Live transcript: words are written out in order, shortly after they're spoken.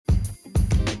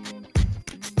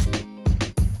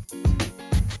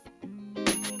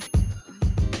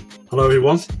Hello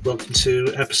everyone, welcome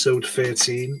to episode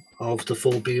 13 of the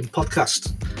Full Beam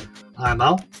podcast. I'm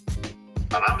Al.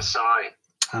 And I'm Si.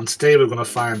 And today we're going to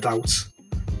find out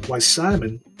why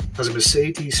Simon has a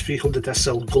Mercedes 300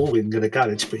 SL Gullwing in a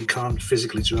garage but he can't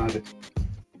physically drive it.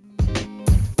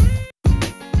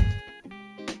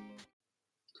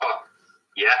 Oh,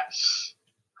 yes.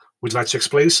 Would you like to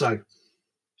explain, Si?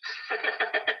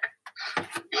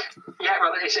 Yeah,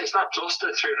 well, it's not just a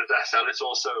 300 SL, it's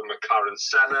also a McLaren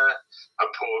Senna, a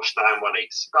Porsche 918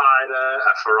 Spider,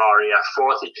 a Ferrari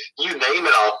F40. You name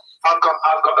it all. I've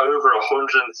got over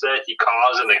 130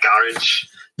 cars in the garage.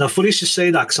 Now, funny you should say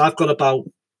that, because I've got about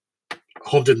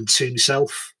 102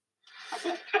 myself.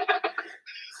 And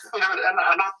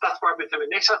that's why we're doing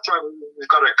this. That's why we've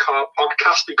got a car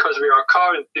podcast, because we are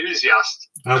car enthusiasts.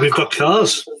 And we've got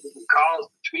cars. Cars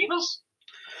between us.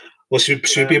 Well, should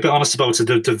we be a bit honest about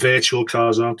it? The virtual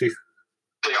cars, aren't they?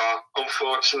 They are.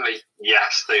 Unfortunately,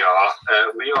 yes, they are.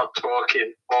 We are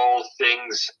talking all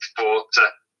things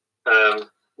Forza.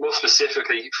 More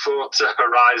specifically, Forza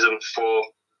Horizon 4.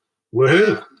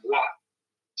 Woohoo! What?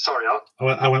 Sorry, Al.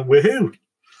 I went woohoo!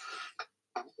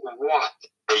 What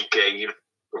a game.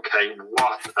 Okay,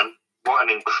 what an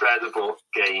incredible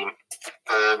game.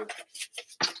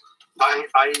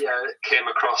 I came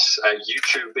across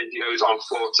YouTube videos on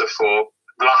Forza 4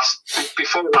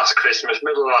 before last Christmas,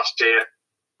 middle of last year,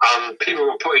 and people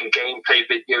were putting gameplay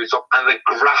videos up, and the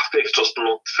graphics just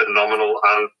looked phenomenal.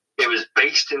 And it was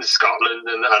based in Scotland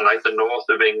and like the north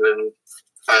of England,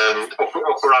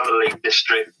 up around the Lake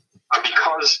District. And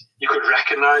because you could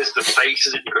recognise the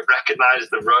faces and you could recognise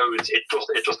the roads, it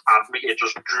just had me. It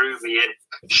just drew me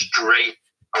in straight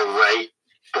away.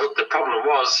 But the problem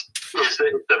is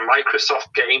that the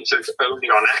Microsoft game, so it's only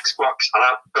on Xbox, and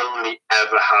I've only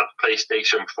ever had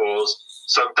PlayStation 4s.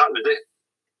 So that was it.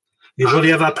 You've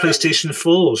only ever had PlayStation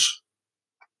 4s?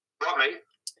 What, mate?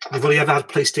 You've only ever had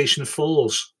PlayStation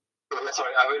 4s?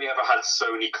 Sorry, I've only ever had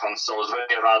Sony consoles. I've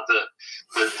only ever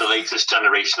had the latest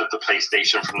generation of the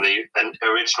PlayStation from the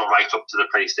original right up to the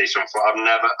PlayStation 4. I've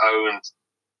never owned,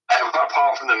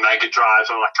 apart from the Mega Drives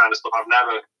and all that kind of stuff, I've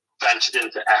never ventured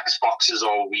into Xboxes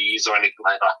or Wii's or anything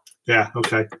like that. Yeah,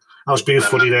 okay. I was being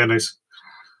funny there, mate.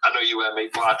 I know you were,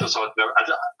 mate, but I just thought,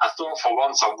 I thought for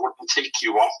once I wouldn't take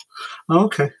you on. Oh,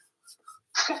 okay.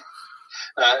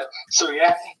 I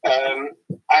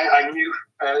knew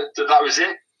that was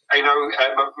it. I know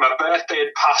my birthday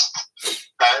had passed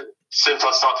since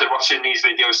I started watching these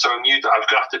videos, so I knew that I was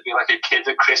going to have to be like a kid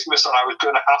at Christmas, and I was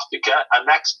going to have to get an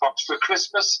Xbox for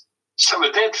Christmas. So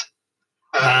I did.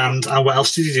 And what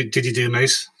else did you do,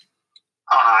 mate?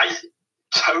 I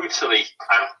totally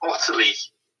and utterly,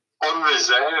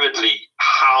 unreservedly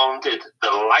hounded the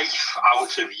life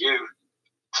out of you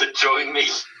to join me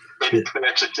in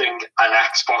purchasing an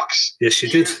Xbox. Yes, you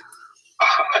did.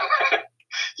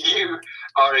 You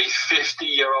are a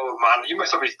 50-year-old man. You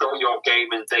must have thought your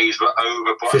gaming days were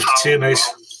over. But 52, mate.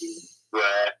 Were.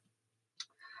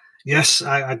 Yes,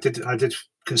 I did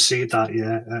concede that,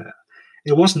 yeah.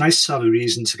 It was nice to have a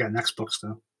reason to get an Xbox,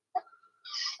 though.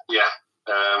 Yeah.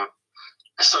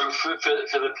 So for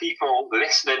the people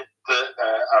listening that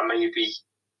are maybe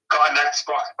got an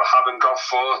Xbox but haven't got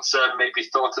Forza, maybe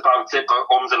thought about it but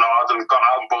ummed and ahed and gone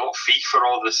out and bought FIFA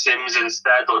or The Sims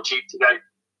instead or GTA,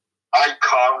 I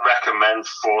can't recommend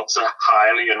Forza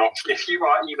highly enough. If you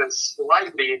are even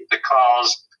slightly into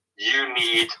cars, you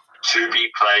need to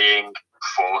be playing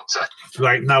Forza.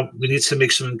 Right, now we need to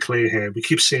make something clear here. We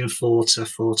keep saying Forza,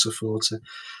 Forza, Forza.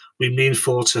 We mean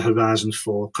Forza Horizon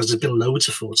 4 because there's been loads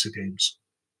of Forza games.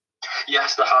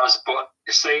 Yes, there has, but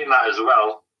saying that as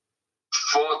well,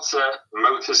 Forza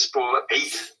Motorsport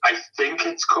 8, I think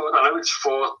it's called. I know it's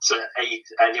Forza 8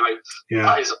 anyway. Yeah.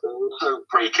 That is also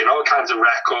breaking all kinds of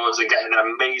records and getting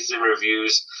amazing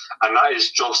reviews. And that is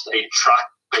just a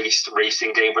track-based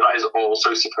racing game, but that is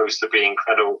also supposed to be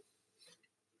incredible.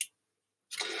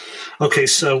 Okay,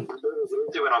 so... What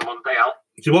we're doing on Monday, Al?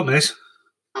 Do you want, mate?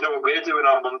 You know what we're doing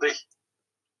on Monday?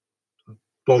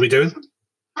 What are we doing?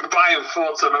 We're buying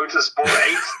Forza Motorsport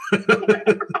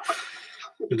 8.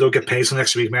 We don't get paid till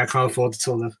next week, mate. I can't afford it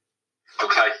till then.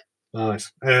 Okay. All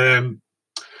right.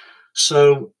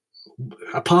 So,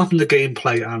 apart from the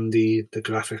gameplay and the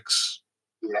graphics,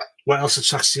 yeah, what else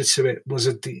attracted you to it?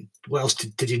 What else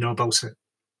did you know about it?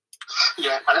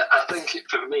 Yeah, I think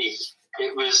for me,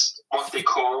 it was what they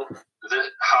call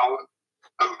how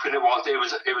open it was.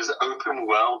 It was open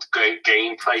world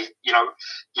gameplay. You know,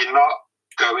 you're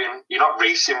not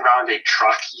racing around a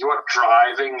track. You are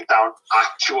driving down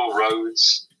actual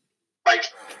roads. Like,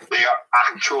 they are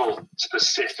actual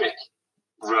specific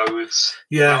roads.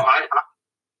 Yeah. Now,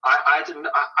 I didn't.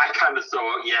 I kind of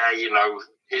thought, yeah, you know,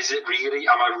 is it really?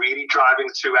 Am I really driving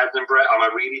through Edinburgh? Am I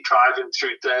really driving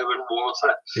through Derwent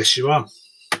Water? Yes, you are.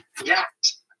 Yeah.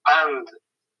 And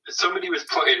somebody was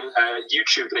putting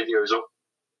YouTube videos up,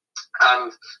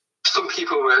 and some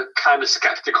people were kind of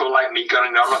skeptical, like me,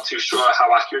 going, "I'm not too sure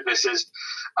how accurate this is."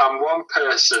 And one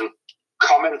person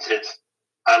commented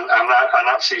and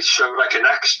actually showed like an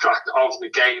extract of the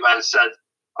game and said,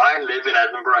 "I live in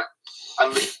Edinburgh,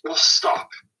 and the bus stop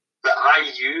that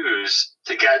I use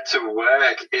to get to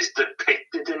work is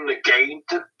depicted in the game.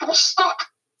 The bus stop."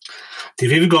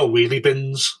 They've even got wheelie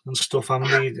bins and stuff,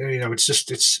 haven't they? You know, it's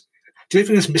just, it's, the only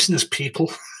thing that's missing is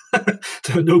people.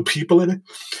 There are no people in it.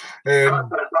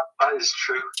 That is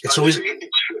true. It's that always is really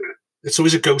true. It's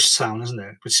always a ghost town, isn't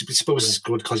it? Which I suppose is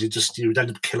good because you would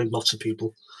end up killing lots of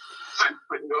people.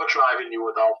 When you're driving, you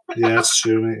would all. Yeah, it's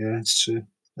true, mate. Yeah, it's true.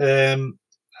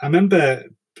 I remember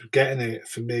getting it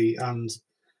for me, and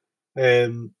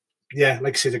yeah,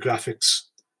 like I say, the graphics,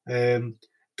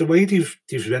 the way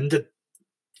they've rendered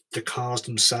the cars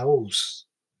themselves.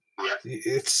 Yeah.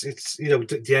 It's you know,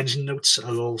 the engine notes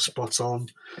are all spot on.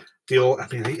 They all, I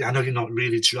mean, I know you're not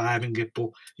really driving it, but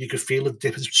you could feel the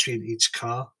difference between each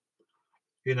car.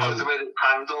 You know, the way they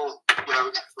handle, you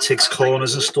know, takes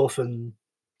corners and stuff, and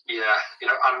yeah, you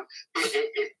know, and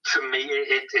it for me,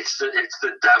 it's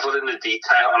the devil in the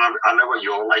detail. And I know what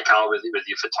you're like, Al, with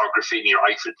your photography and your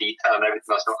eye for detail and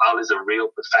everything else. So Al is a real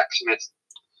perfectionist.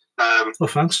 Oh,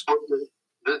 thanks.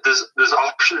 But there's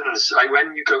options. Like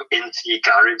when you go into your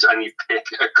garage and you pick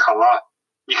a colour,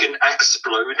 you can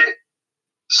explode it.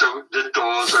 So the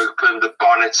doors open, the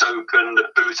bonnet's open, the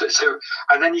boot. So,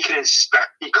 and then you can inspect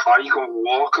the car. You can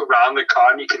walk around the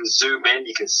car and you can zoom in.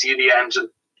 You can see the engine.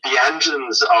 The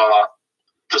engines are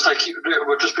just like, it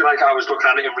would just be like I was looking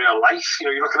at it in real life. You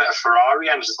know, you're looking at a Ferrari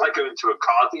engine. It's like going to a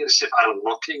car dealership and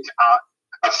looking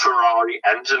at a Ferrari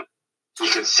engine. You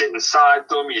can sit inside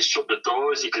them. You shut the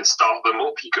doors. You can start them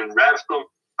up. You can rev them.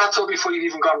 That's all before you've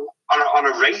even gone on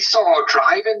a race or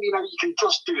driving. You know, you can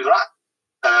just do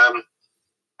that.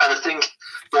 And I think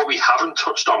what we haven't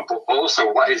touched on, but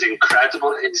also what is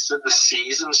incredible, is that the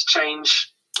seasons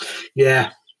change.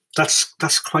 Yeah, that's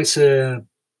quite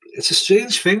it's a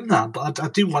strange thing, that, but I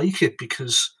do like it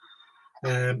because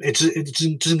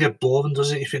it doesn't get boring,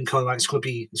 does it? You think, all right, it's gonna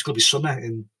be summer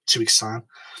in 2 weeks' time,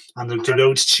 and the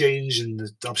roads change, and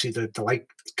obviously the light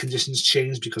conditions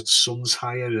change because the sun's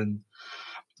higher, and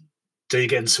then you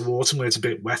get into autumn where it's a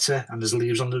bit wetter and there's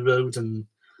leaves on the road, and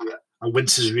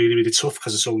winter's really, really tough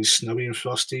because it's always snowy and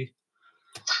frosty.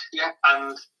 Yeah,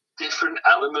 and different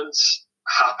elements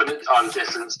happen on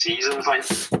different seasons. Like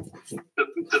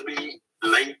there'll be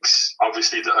lakes,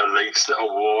 obviously, that are lakes that are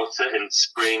water in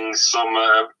spring,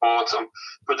 summer, autumn.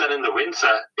 But then in the winter,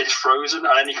 it's frozen,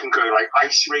 and then you can go like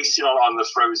ice racing on the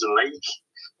frozen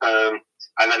lake.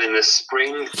 And then in the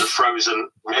spring, the frozen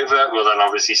river will then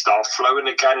obviously start flowing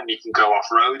again, and you can go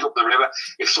off-road up the river.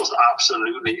 It's just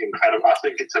absolutely incredible. I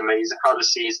think it's amazing how the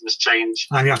seasons change.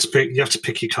 And you have to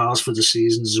pick your cars for the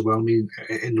seasons as well. I mean,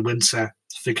 in the winter,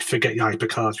 forget your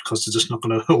hypercars because they're just not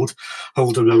going to hold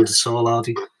the road at all, are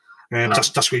they? No.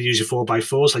 That's where you use your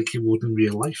 4x4s like you would in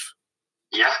real life.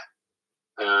 Yeah.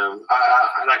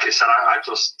 Like I said, I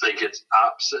just think it's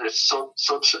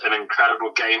such an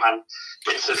incredible game, and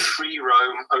it's a free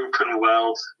roam, open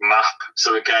world map.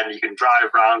 So again, you can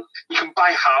drive around. You can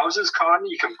buy houses, can't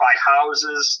you? You can buy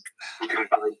houses. You can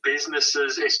buy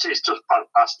businesses. It's just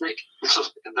fantastic. It's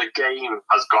just, the game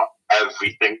has got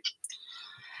everything.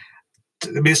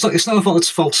 I mean, it's not its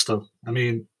fault though. I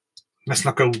mean, let's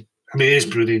not go. I mean, it is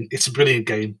brilliant. It's a brilliant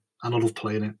game, and I love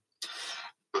playing it.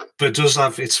 But it does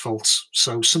have its faults.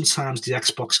 So sometimes the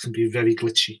Xbox can be very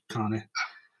glitchy, can't it?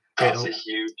 That's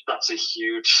a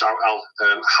huge shout out.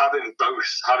 Having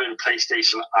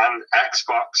PlayStation and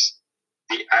Xbox,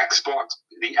 the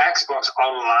Xbox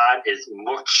Online is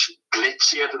much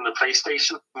glitchier than the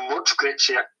PlayStation. Much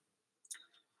glitchier.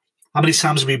 How many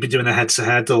times have we been doing a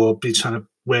head-to-head or be trying to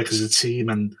work as a team,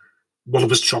 and one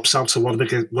of us drops out, or one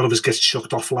of us gets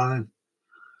chucked offline?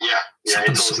 Yeah,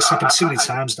 it's happened too many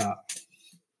times that.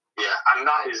 Yeah, and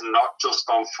that is not just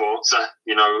on Forza.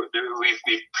 You know,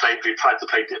 we've tried to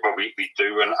play, well, we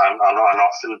do and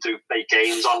often do play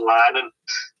games online, and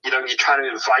you know, you're trying to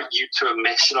invite you to a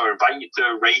mission or invite you to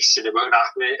a race, and it won't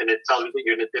happen, and it tells you that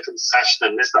you're in a different session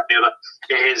and this, that, and the other.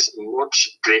 It is much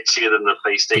glitchier than the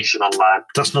PlayStation Online.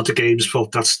 That's not the game's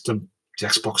fault. That's the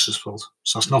Xbox's fault.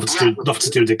 So that's nothing to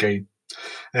do with the game.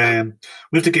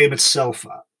 With the game itself,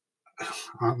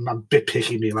 I'm a bit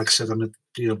picky. Me, like I said, I'm a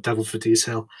devil for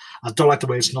detail. I don't like the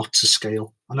way it's not to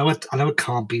scale. I know it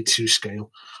can't be to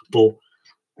scale, but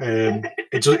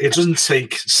It doesn't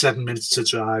take 7 minutes to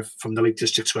drive from the Lake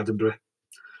District to Edinburgh.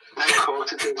 No, of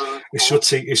course it doesn't.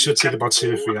 It should take about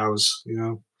 2 or 3 hours.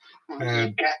 You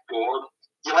get bored.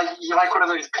 You're like one of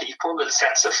those people that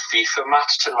sets a FIFA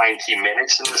match to 90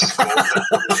 minutes and the score.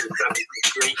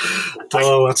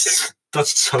 Oh,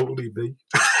 that's totally me.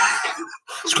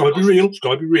 It's got to be real. It's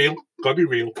got to be real. Got to be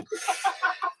real.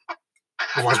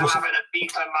 Otherwise, I'm having a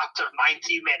FIFA match of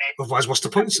 90 minutes. Otherwise, what's the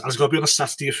point? And it's got to be on a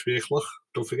Saturday at 3 o'clock.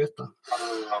 Don't forget that.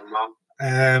 Oh,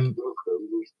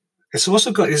 it's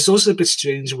also a bit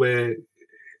strange where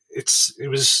it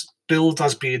was billed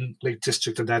as being Lake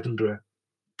District and Edinburgh,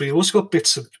 but you also got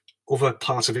bits of other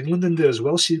parts of England in there as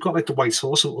well. So you've got like the White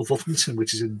Horse of Uffington,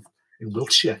 which is in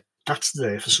Wiltshire. That's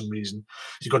there for some reason.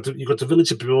 You got the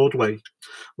village of Broadway,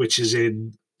 which is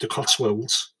in the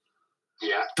Cotswolds.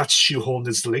 Yeah, that's shoehorned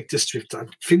into the Lake District.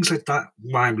 Things like that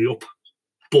wind me up,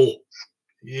 but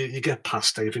you get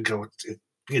past it. You think,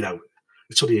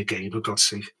 it's only a game, for God's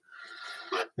sake.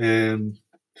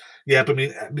 But I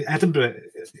mean, Edinburgh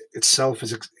itself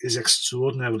is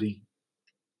extraordinarily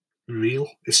real.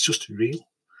 It's just real.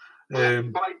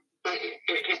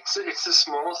 It's the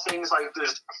small things, like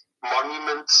there's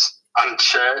monuments and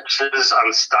churches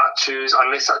and statues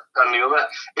and this and the other.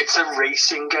 It's a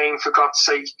racing game, for God's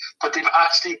sake, but they've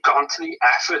actually gone to the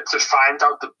effort to find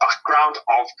out the background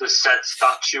of the said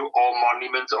statue or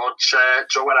monument or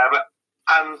church or whatever,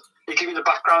 and they give you the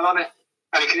background on it.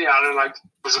 And you can,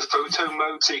 there's a photo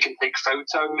mode, so you can take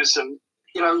photos, and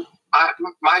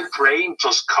my brain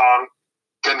just can't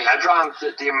get my head around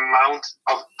the amount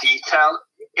of detail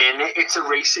in it. It's a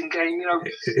racing game,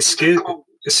 It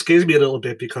scares me a little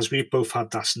bit because we've both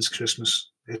had that since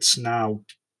Christmas. It's now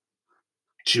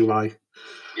July,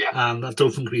 and I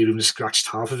don't think we've even scratched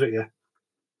half of it yet.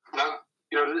 No.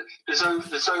 There's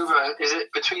over, is it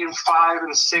between 500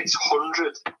 and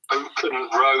 600 open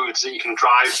roads that you can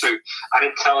drive through, and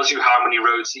it tells you how many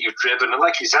roads that you've driven. And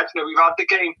like you said, we've had the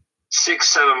game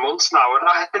 6-7 months now, and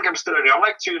I think I'm still only on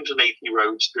 280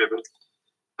 roads driven.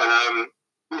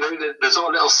 There's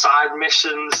all little side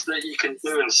missions that you can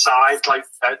do inside,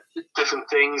 different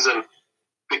things, and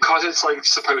because it's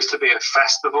supposed to be a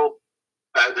festival,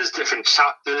 there's different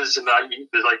chapters, and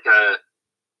there's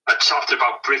a chapter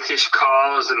about British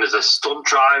cars, and there's a stunt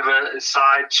driver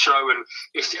sideshow, and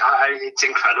it's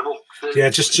incredible. Yeah,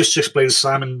 just to explain,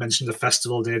 Simon mentioned the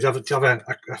festival there. Do you have a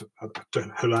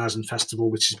Horizon Festival,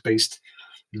 which is based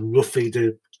in roughly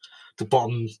the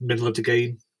bottom middle of the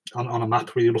game on a map,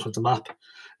 where you look at the map,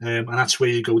 and that's where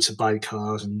you go to buy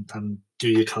cars and do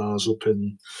your cars up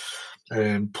and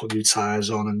put new tyres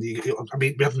on. And we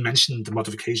haven't mentioned the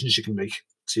modifications you can make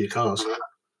to your cars.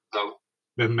 No.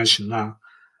 We haven't mentioned that.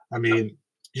 I mean,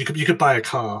 you could buy a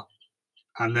car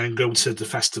and then go to the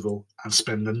festival and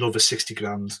spend another 60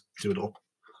 grand doing it up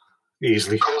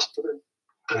easily. Of course,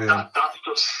 that's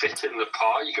just fitting the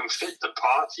part. You can fit the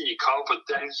part to your car, but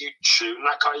then you tune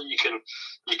that car. You can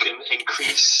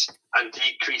increase and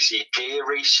decrease your gear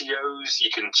ratios. You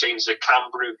can change the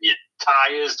camber of your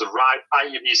tyres, the ride height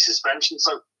of your suspension.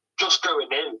 So just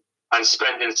going in and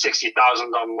spending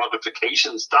 60,000 on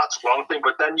modifications, that's one thing.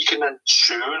 But then you can then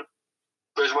tune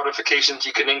those modifications.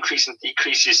 You can increase and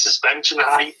decrease your suspension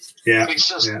height. Yeah, it's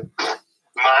just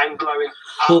mind-blowing,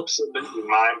 absolutely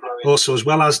mind-blowing. Also, as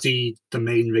well as the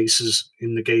main races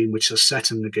in the game, which are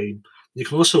set in the game, you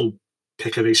can also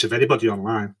pick a race of anybody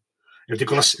online. If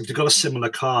they've got a similar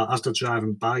car as they're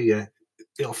driving by you,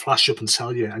 it'll flash up and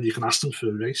tell you, and you can ask them for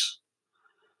a race.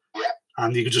 Yeah.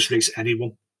 And you can just race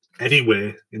anyone,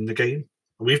 anywhere in the game.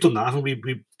 And we've done that, and we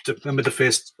remember the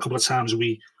first couple of times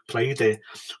we played there,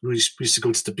 we used to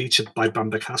go to the beach by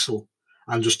Bamber Castle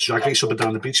and just drag race up and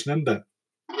down the beach, remember?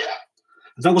 Yeah.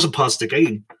 And that wasn't part of the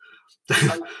game.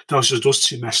 That was just us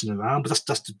two messing around, but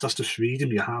that's the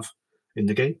freedom you have in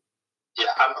the game.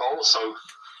 Yeah, and also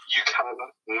you can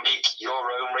make your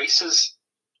own races.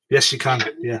 Yes, you can.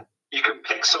 You can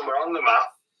pick somewhere on the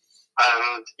map,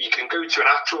 and you can go to an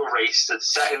actual race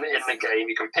that's set in the game.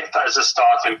 You can pick that as a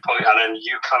starting point, and then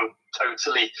you can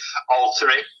totally alter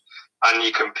it. And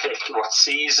you can pick what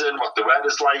season, what the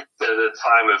weather's like, the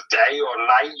time of day or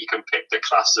night. You can pick the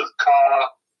class of car.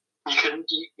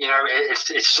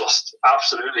 It's just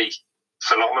absolutely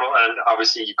phenomenal. And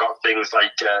obviously, you've got things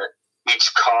like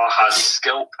each car has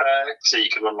skill perks, so you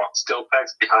can unlock skill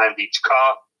perks behind each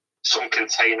car. Some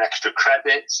contain extra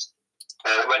credits.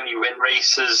 When you win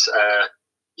races,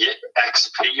 your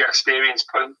XP, your experience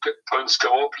points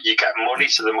go up. You get money,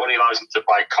 so the money allows you to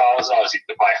buy cars, allows you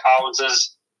to buy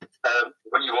houses.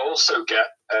 But you also get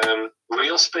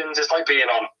wheel spins. It's like being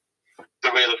on the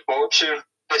Wheel of Fortune.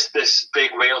 This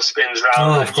big wheel spins round.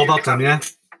 Oh, I forgot about them, yeah.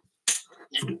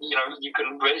 you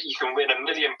can win £1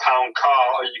 million car,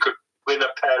 or you could win a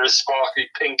pair of sparkly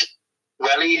pink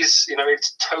wellies.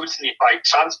 It's totally by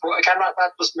chance. But again,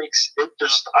 that just makes it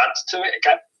just adds to it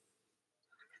again.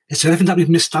 Is there anything that we've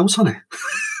missed out on it?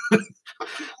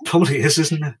 Probably is,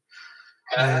 isn't it?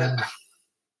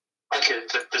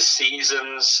 The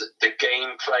seasons, the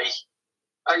gameplay.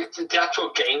 The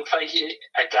actual gameplay,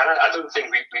 again, I don't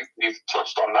think we've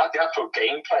touched on that. The actual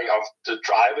gameplay of the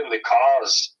driving the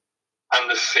cars and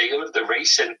the feel of the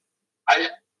racing. I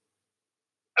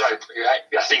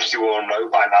think you all know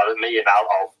by now that me and Al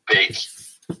are big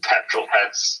petrol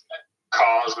heads,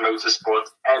 cars, motorsport,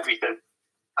 everything.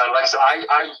 And like I said,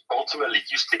 I ultimately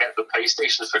used to get the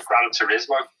PlayStations for Gran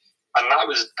Turismo, and that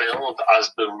was billed as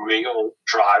the real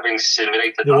driving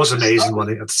simulator. It was amazing,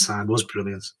 wasn't it, at the time? It was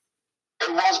brilliant.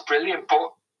 It was brilliant,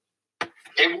 but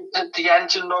the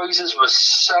engine noises were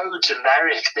so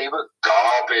generic. They were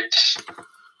garbage,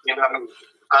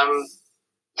 and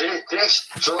this.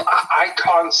 So I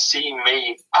can't see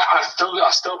me. I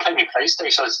still play my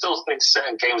PlayStation. I still think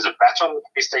certain games are better on the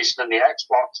PlayStation than the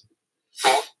Xbox.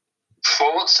 But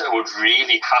Forza would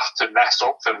really have to mess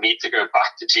up for me to go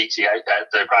back to GTA,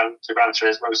 to Gran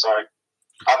Turismo. Sorry,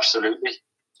 absolutely.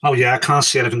 Oh yeah, I can't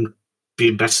see anything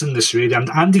being better than this really,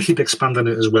 and they keep expanding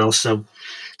it as well. So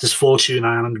there's Fortune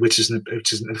Island, which is an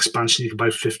expansion. You can buy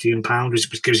 £15,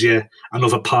 which gives you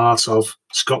another part of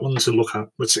Scotland to look at.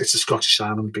 It's a Scottish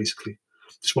island basically.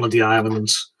 It's one of the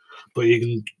islands, but you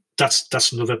can.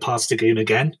 That's another part of the game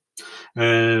again,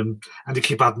 and they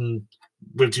keep adding.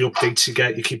 With the updates you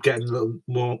keep getting a little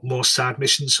more side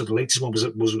missions. So the latest one was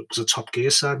a Top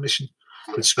Gear side mission,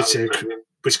 which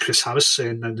Chris Harris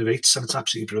narrates, and it's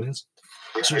absolutely brilliant.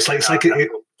 Yeah, so it's like and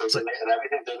everything,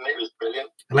 didn't it? It was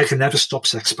brilliant. Like it never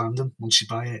stops expanding once you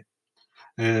buy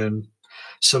it.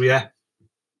 So yeah,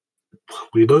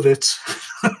 we love it.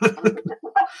 Do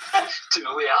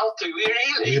we, Al? Do we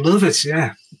really? We love it,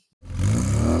 yeah.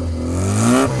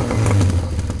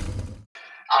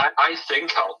 I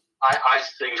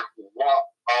think what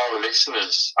our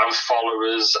listeners and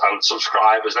followers and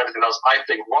subscribers and everything else, I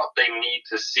think what they need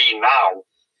to see now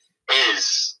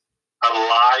is a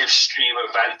live stream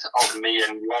event of me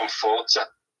and you on Forza.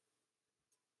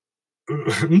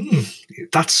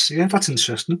 That's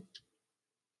interesting.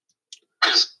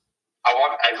 Because I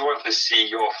want everyone to see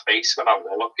your face when I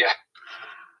roll up, yeah.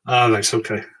 Oh, right,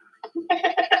 okay.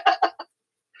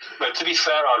 But to be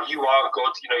fair, Al, you are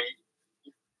good.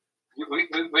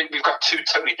 We've got two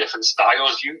totally different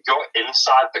styles. You're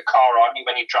inside the car, aren't you,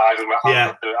 when you're driving? Yeah.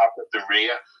 I've got the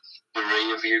rear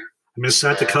view. I'm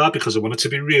inside the car because I want it to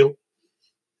be real.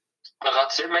 Well,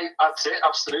 that's it, mate. That's it,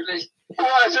 absolutely.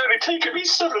 Why it's only taken me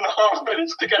 7.5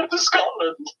 minutes to get to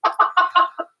Scotland?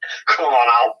 Come on,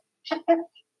 Al.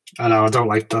 I know, I don't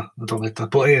like that.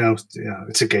 But, yeah,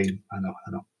 it's a game. I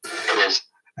know. It is.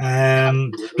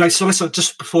 Right, so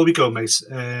just before we go, mate,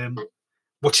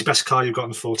 what's your best car you've got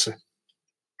in Forza?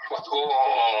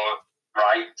 Oh,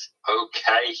 right.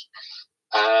 Okay.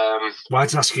 Why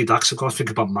did I ask you that? Because I've got to think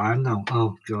about mine now.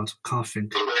 Oh, God, can't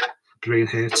think. Brain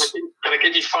hurts. Can I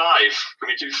give you 5? Can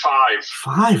we do 5?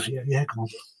 5? Yeah, come on.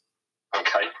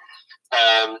 Okay.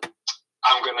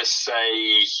 I'm going to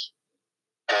say...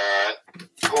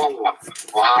 oh,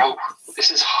 wow.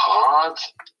 This is hard.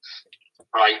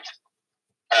 Right.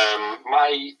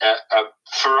 My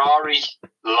Ferrari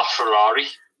LaFerrari.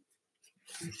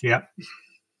 Yeah.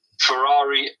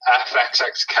 Ferrari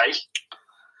FXXK.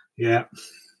 Yeah.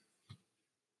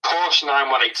 Porsche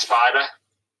 918 Spider.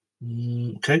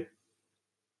 Okay.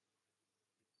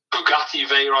 Bugatti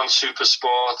Veyron Super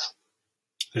Sport.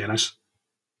 Very nice.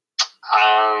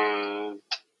 And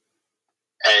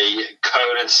a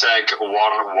Koenigsegg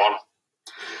 1-1.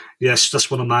 Yes, that's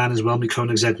one of mine as well. My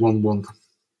Koenigsegg 1-1.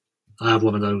 I have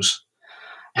one of those.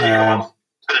 Bit of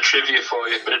trivia for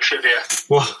you.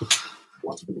 What?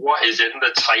 What is in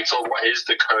the title? What is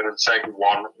the Koenigsegg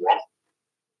 1-1?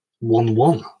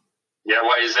 1-1? Yeah,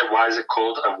 what is it? Why is it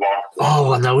called a 1-1?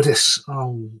 Oh, I know this.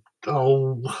 Oh.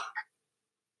 Go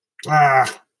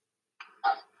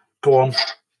on.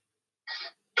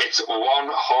 It's 1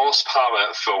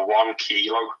 horsepower for 1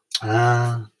 kilo.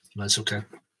 That's okay.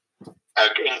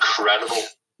 Incredible.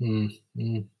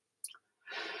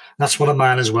 That's one of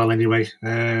mine as well, anyway.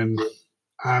 And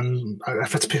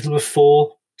I've had to pick number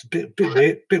 4. It's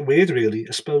a bit weird, really.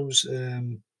 I suppose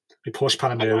the Porsche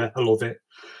Panamera, I love it.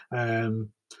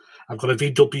 I've got a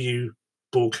VW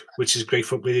Bug, which is great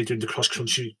for when you're doing the cross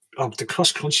country. Oh, the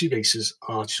cross country races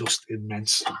are just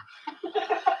immense.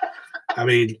 I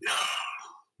mean,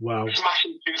 wow.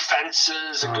 Smashing through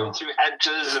fences and going through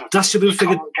hedges, and that's the other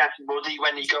thing. It gets muddy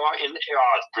when you go out in.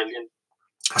 Oh, it's brilliant.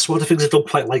 That's one of the things I don't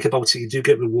quite like about it. You do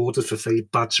get rewarded for very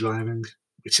bad driving,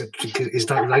 which I think, is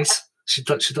that right? Should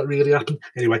that really happen?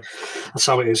 Anyway, that's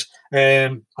how it is.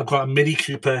 I've got a Mini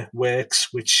Cooper Works,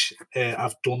 which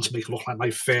I've done to make it look like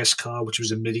my first car, which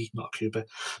was a Mini, not a Cooper,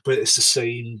 but it's the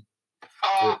same.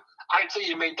 Oh, I thought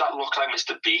you made that look like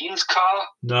Mr. Bean's car.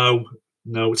 No,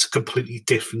 it's completely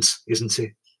different, isn't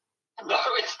it? No,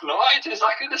 it's not. It's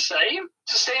exactly the same.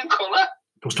 It's the same colour.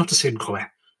 It's not the same colour.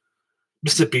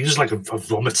 Mr. Bean's is like a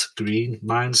vomit green.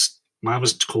 Mine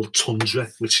was called Tundra,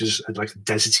 which is like a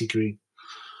deserty green.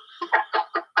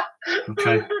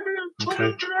 Okay.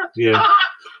 Yeah.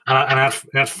 And I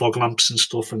had fog lamps and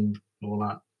stuff and all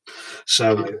that.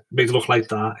 So it made it look like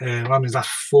that. I mean, that's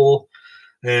 4.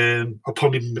 I'll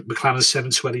probably McLaren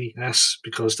 720S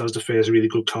because that was the first really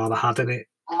good car I had in it.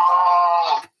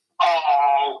 Oh,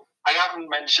 I haven't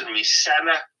mentioned me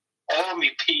Senna or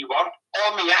me P1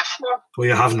 or me F1. Well,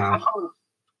 you have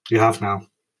now.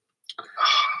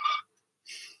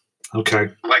 Okay.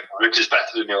 My courage is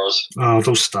better than yours. Oh,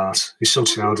 don't start. You're so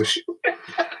childish.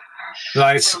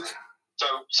 Right. So,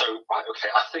 right, okay.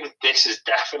 I think this is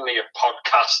definitely a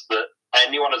podcast that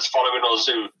anyone that's following us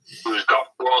who's got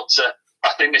water,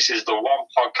 I think this is the one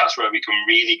podcast where we can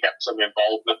really get some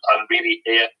involvement and really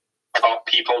hear about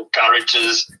people's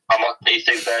garages and what they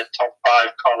think their top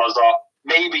 5 cars are.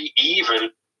 Maybe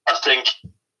even, I think,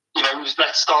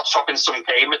 let's start shopping some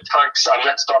gamer tags and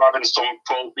let's start having some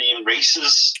full beam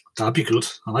races. That'd be good.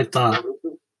 I like that.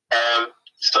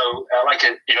 So I like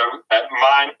it.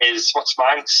 Mine is, what's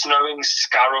mine? Snowing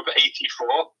Scarab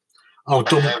 84. Oh,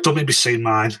 don't make me say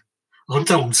mine. Oh,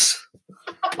 don't.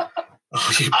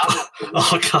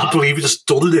 I can't believe you just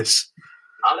done this.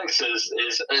 Alex's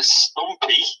is a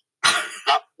Stumpy.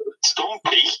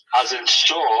 Stumpy, as in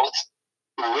short,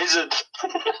 Wizard.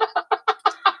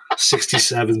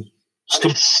 67.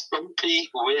 Stumpy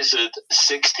Wizard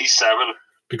 67.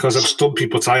 Because I'm Stumpy,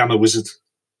 but I am a wizard.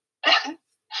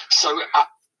 So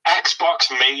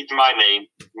Xbox made my name.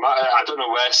 I don't know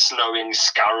where Snowing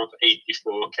Scarab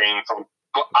 84 came from,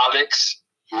 but Alex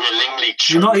willingly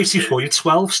chose. You're not 84, you're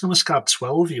 12. Snowing Scarab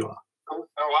 12, you are. Oh,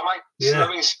 am I? Yeah.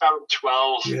 Snowing Scarab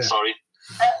 12. Yeah. Sorry.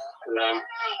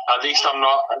 At least I'm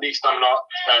not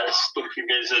Stumpy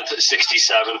Wizard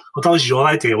 67. Well, that was your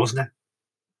idea, wasn't it?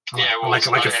 Yeah, well, like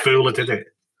a fool, I did it.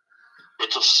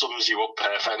 It just sums you up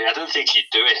perfectly. I don't think you'd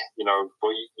do it,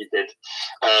 but you did.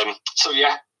 So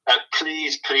yeah,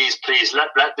 please,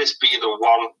 let this be the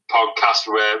one podcast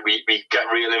where we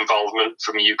get real involvement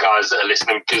from you guys that are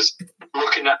listening. Because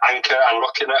looking at Anchor and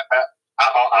looking at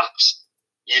our apps,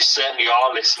 you certainly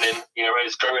are listening.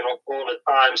 It's going up all the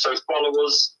time. So follow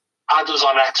us, add us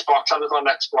on Xbox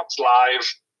Live,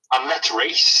 and let's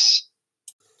race.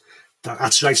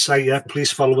 That's right, so yeah,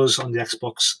 please follow us on the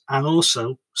Xbox and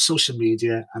also social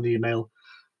media and email,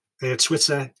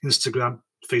 Twitter, Instagram,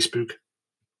 Facebook,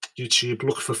 YouTube.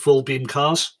 Look for Full Beam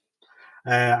Cars,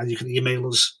 and you can email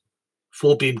us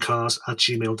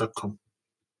fullbeamcars@gmail.com.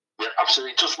 Yeah,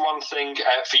 absolutely. Just one thing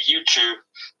for YouTube,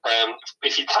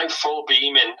 if you type Full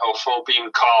Beam in or Full Beam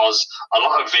Cars, a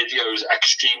lot of videos,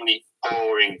 extremely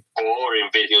boring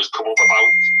videos come up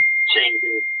about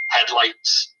changing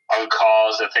headlights on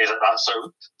cars and things like that.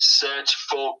 So search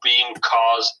Full Beam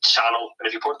Cars channel, and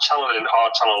if you put channel in,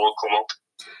 our channel will come up.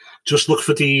 Just look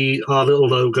for our little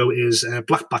logo is a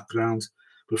black background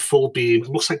with Full Beam. It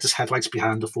looks like there's headlights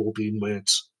behind the Full Beam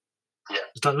words. Yeah.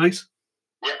 Is that right?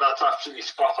 Yeah, that's absolutely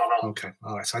spot on. Okay,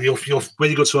 all right. And you'll when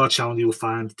you go to our channel, you'll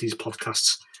find these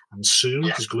podcasts, and soon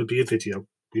there's going to be a video.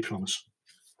 We promise.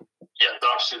 Yeah,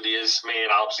 there absolutely is. Me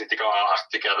and Alex need to go out and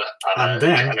act together and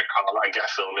then, get in a car and get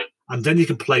filming. And then you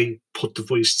can put the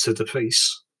voice to the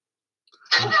face.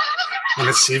 And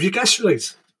let's see if you guess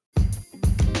right.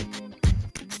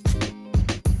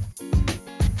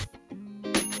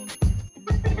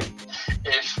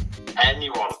 If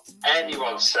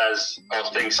anyone says or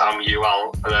thinks I'm you,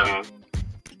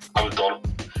 I'm done.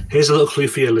 Here's a little clue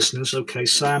for your listeners. Okay,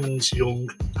 Simon's young,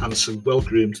 handsome,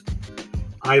 well-groomed.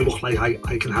 I look like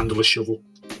I can handle a shovel.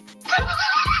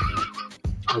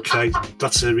 Okay,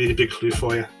 that's a really big clue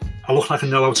for you. I look like I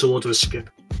know how to order a skip.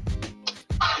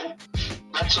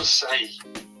 Let's just say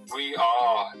we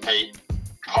are a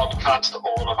podcast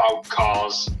all about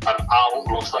cars, and Al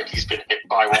looks like he's been hit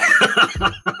by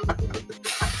one.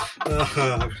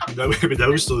 No, my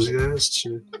nose does, yeah, it's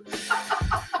true.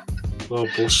 Oh,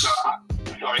 boss.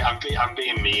 No, sorry, I'm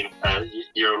being mean.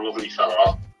 You're a lovely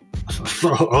fella.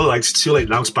 All right, it's too late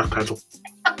now. It's backpedal.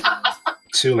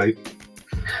 Too late.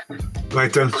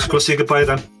 Right then, let's go say goodbye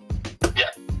then.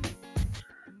 Yeah.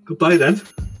 Goodbye then.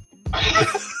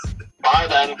 Bye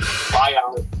then. Bye,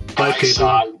 Al. Bye,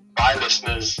 people. Si. Bye,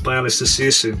 listeners. Bye, listeners. See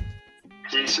you soon.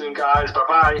 See you soon, guys.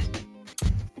 Bye-bye.